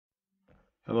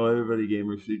Hello, everybody.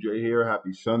 Gamer CJ here.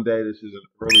 Happy Sunday. This is an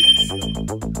early video.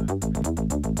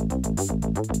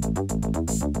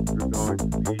 We're going to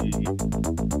be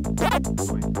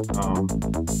doing some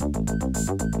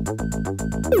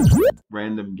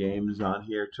random games on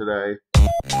here today.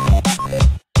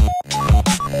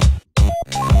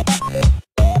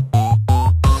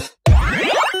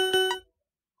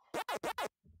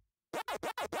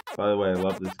 By the way, I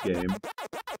love this game.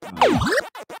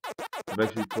 I've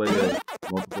actually played it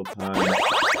multiple times.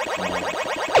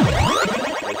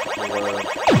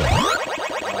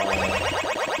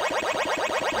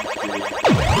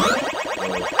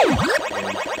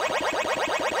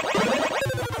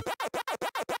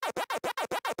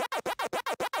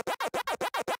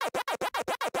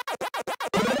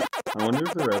 I wonder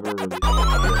if they're ever released.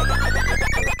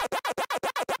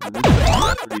 This is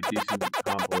a pretty decent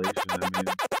compilation. I mean,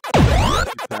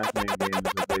 the pac-man games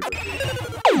that they released.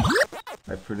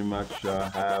 I pretty much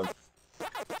have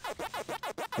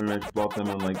bought them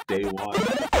on like day one.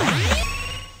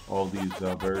 All these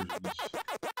versions.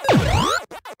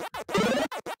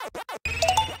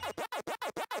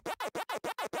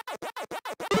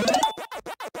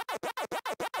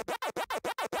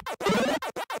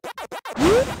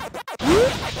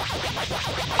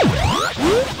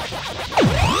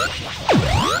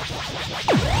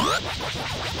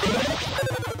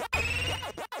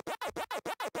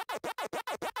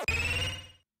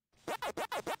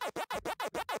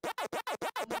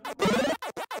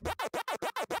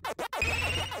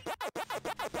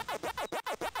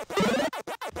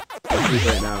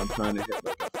 Right now I'm trying to hit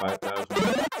like a 5,000.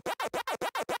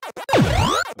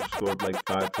 I've scored like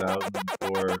 5,000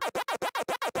 for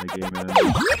my game end.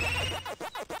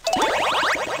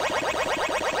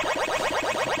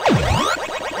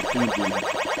 It's easy.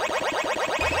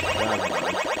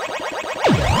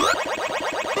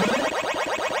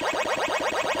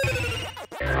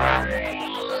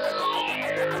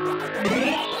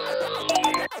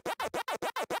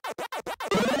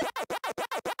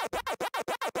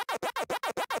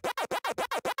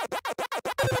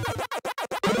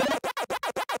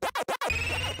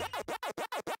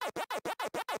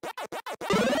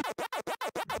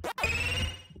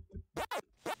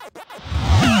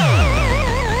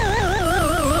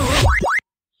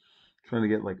 Trying to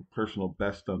get like a personal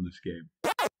best on this game.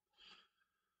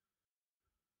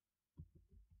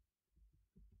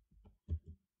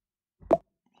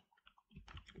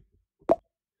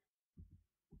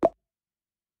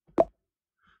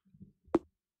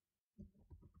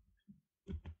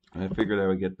 I figured I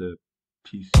would get the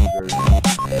PC version.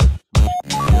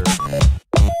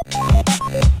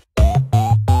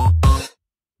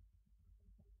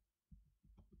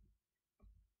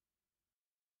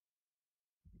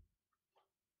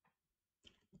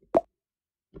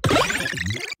 It's much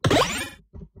easier.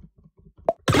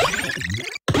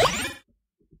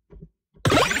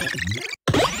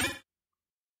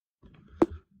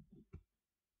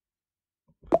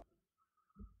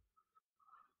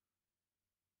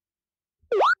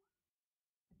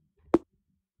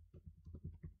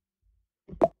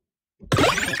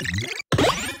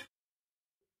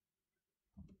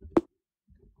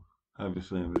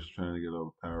 Obviously, I'm just trying to get all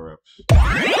the power-ups.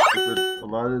 A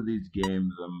lot of these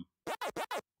games, I'm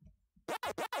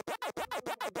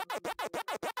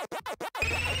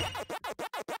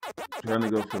trying to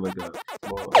go for like a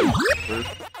slow.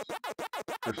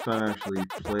 First time I actually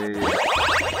played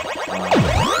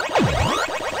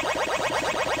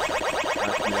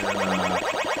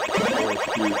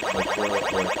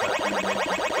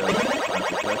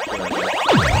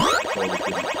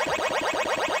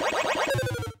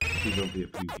Please don't be a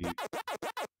PG.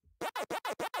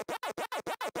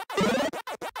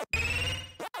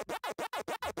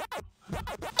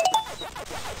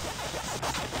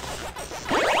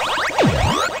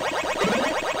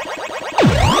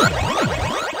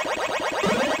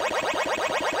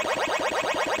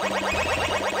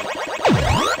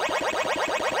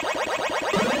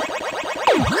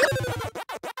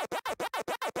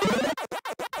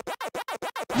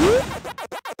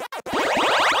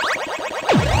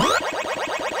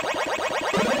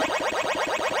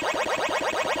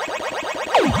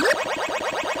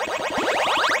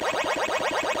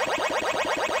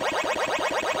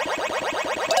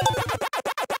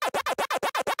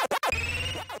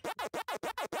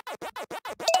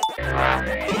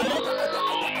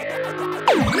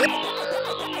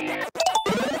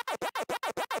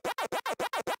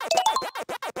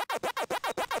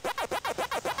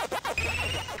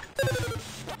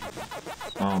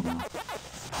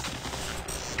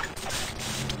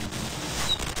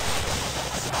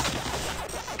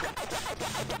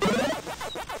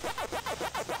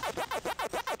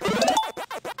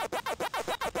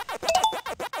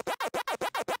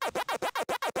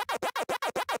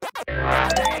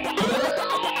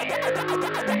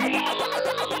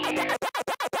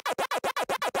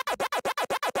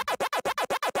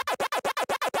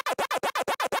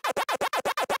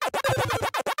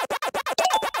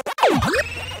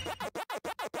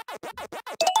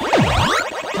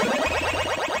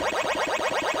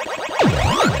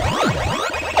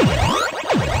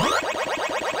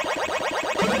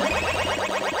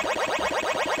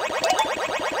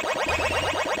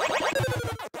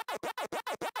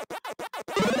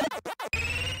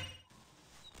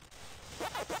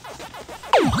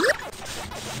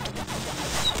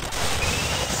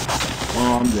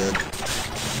 Oh, I'm dead.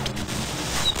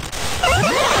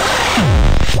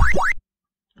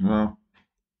 Well.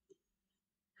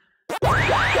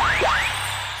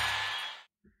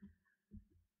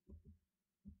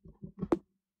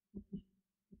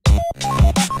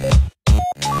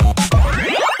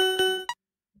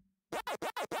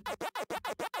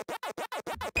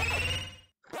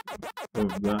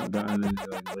 I've gotten into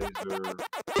like laser.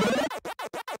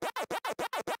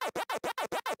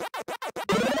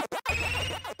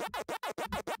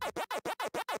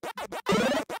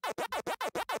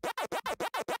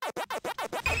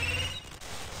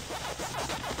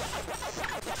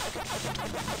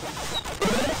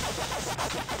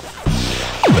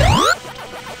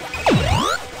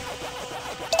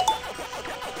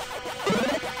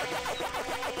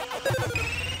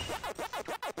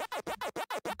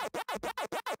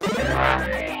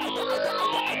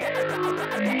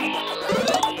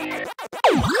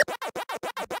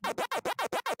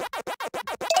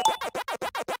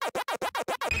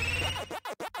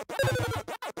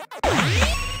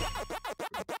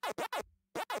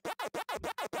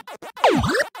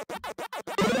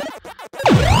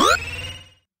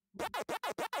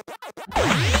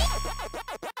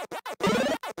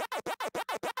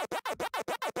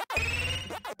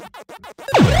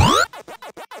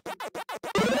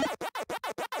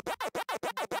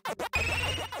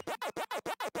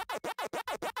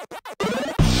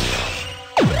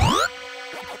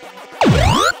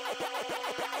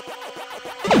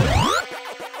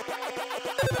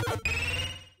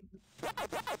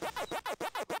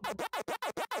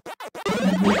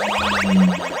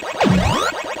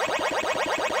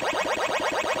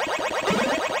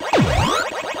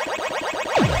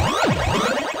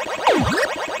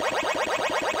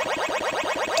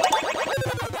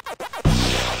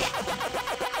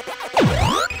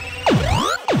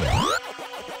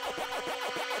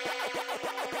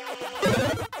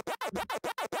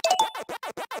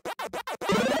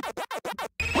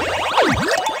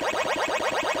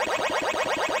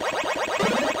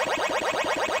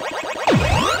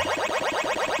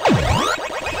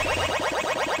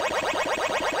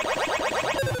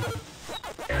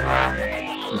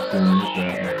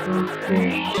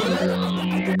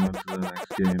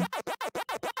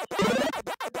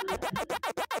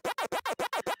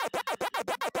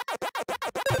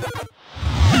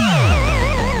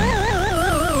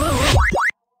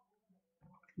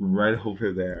 Right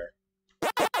over there.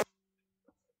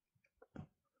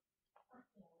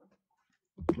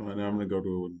 Right now I'm gonna go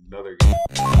to another game.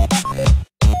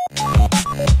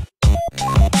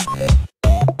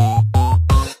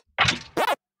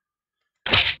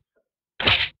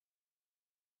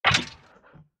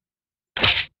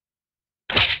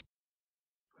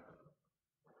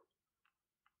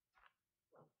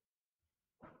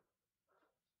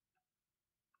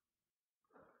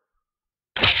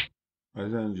 I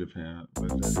was in Japan, but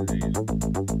that's in Asia.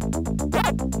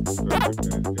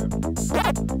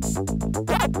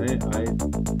 I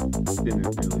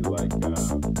didn't really like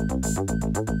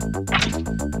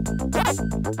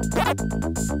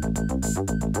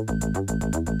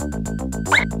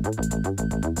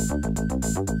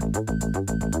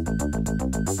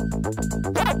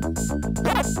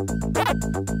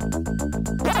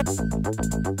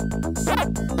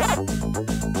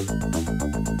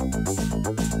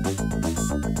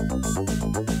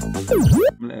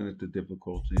I'm gonna edit the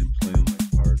difficulty and play on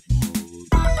like hard mode.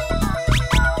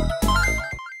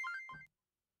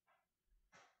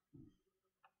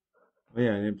 Oh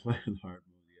yeah, I didn't play on hard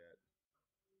mode yet.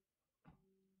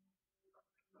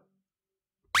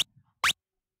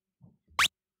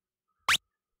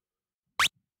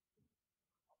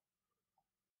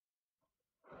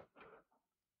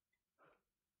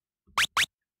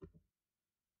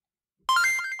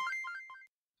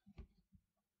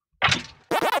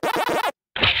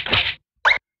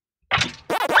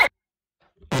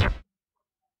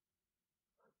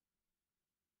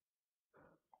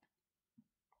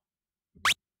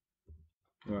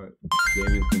 Alright, game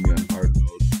is gonna be on hard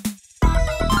mode.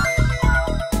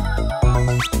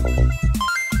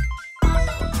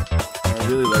 I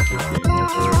really like this game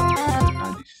over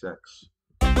 96.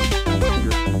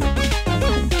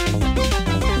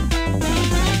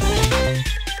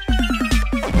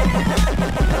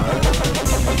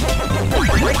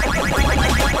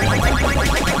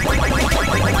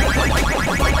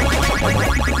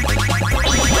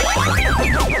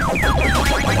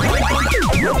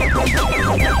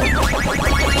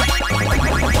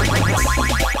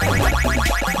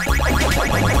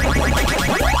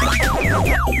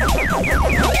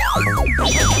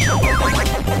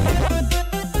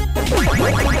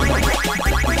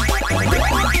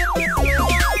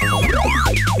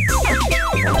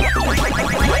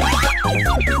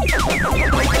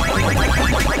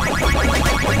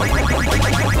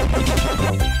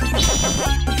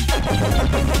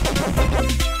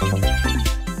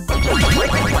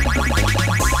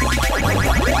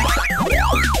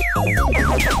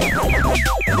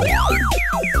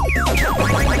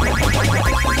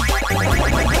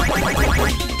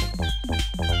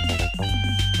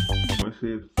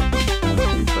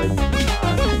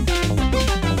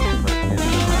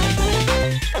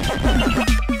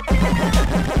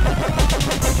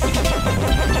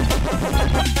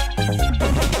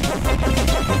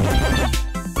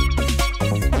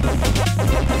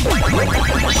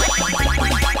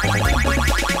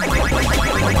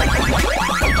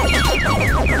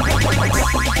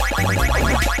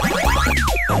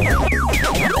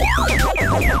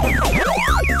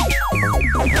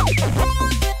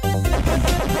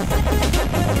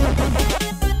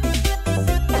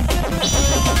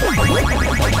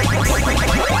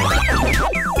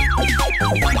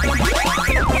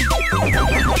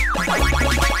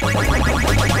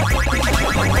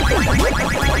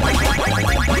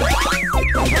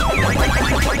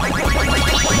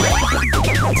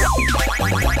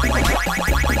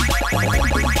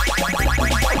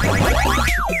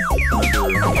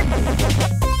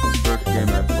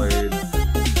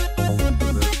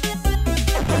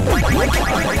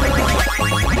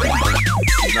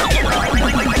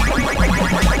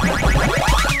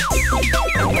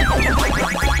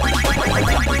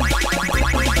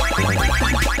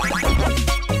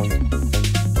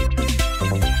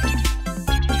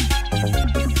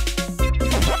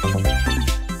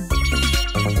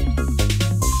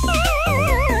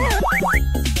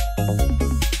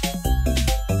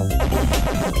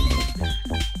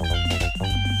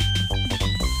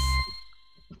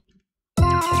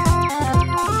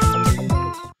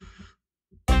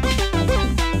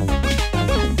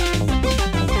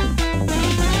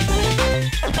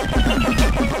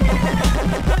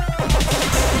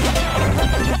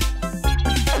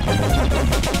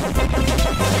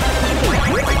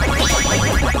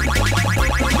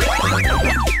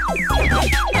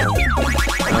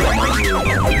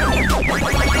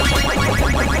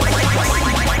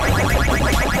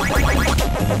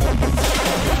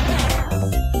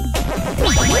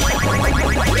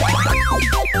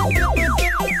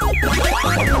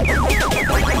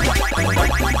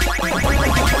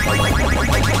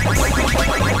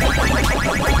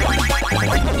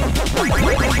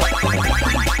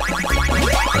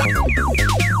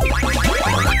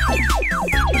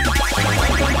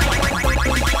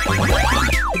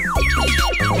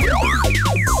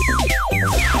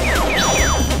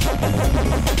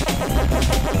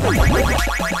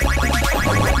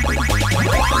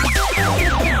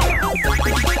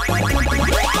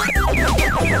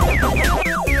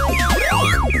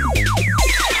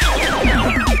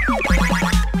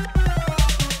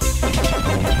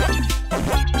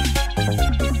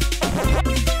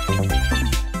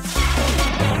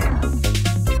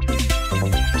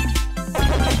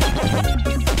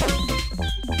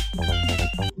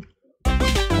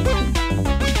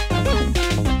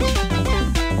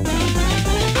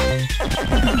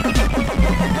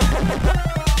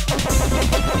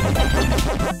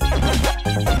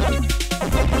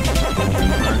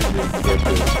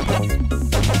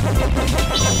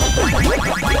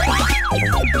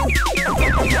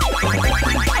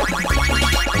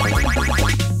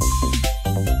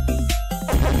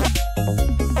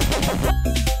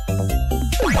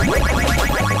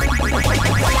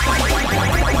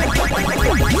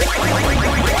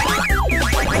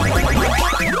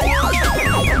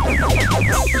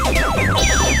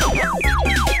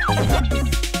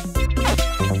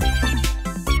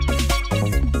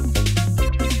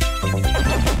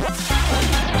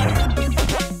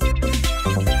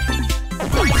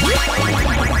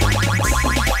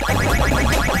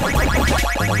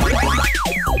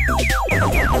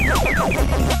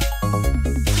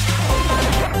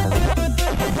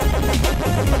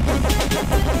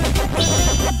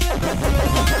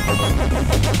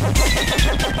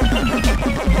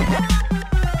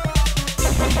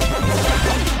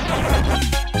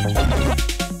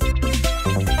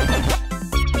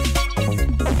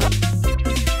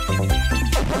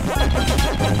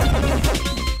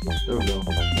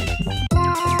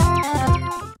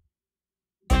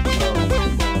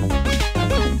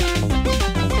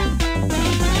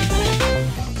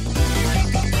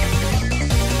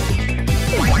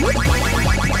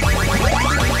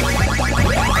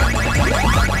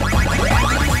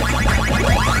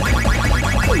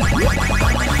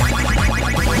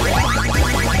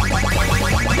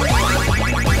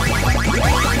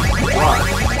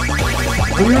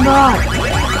 No, you're not!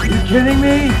 Are you kidding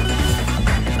me?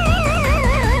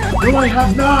 No, I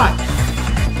have not!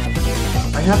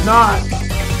 I have not!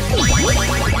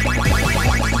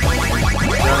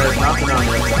 No, there's nothing on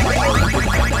this.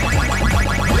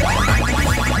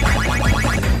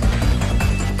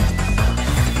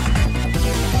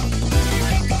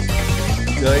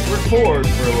 You like record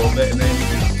for a little bit and then you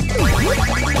just...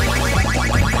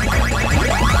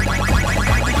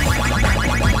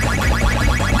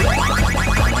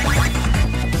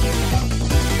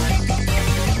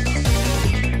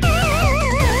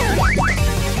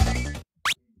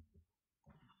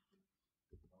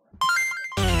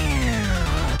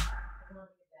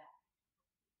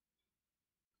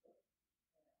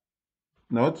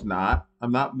 No, it's not.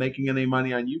 I'm not making any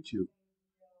money on YouTube.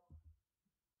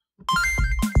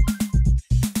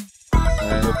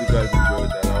 I hope you guys enjoyed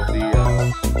that. That'll be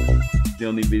the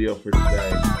only video for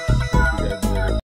today.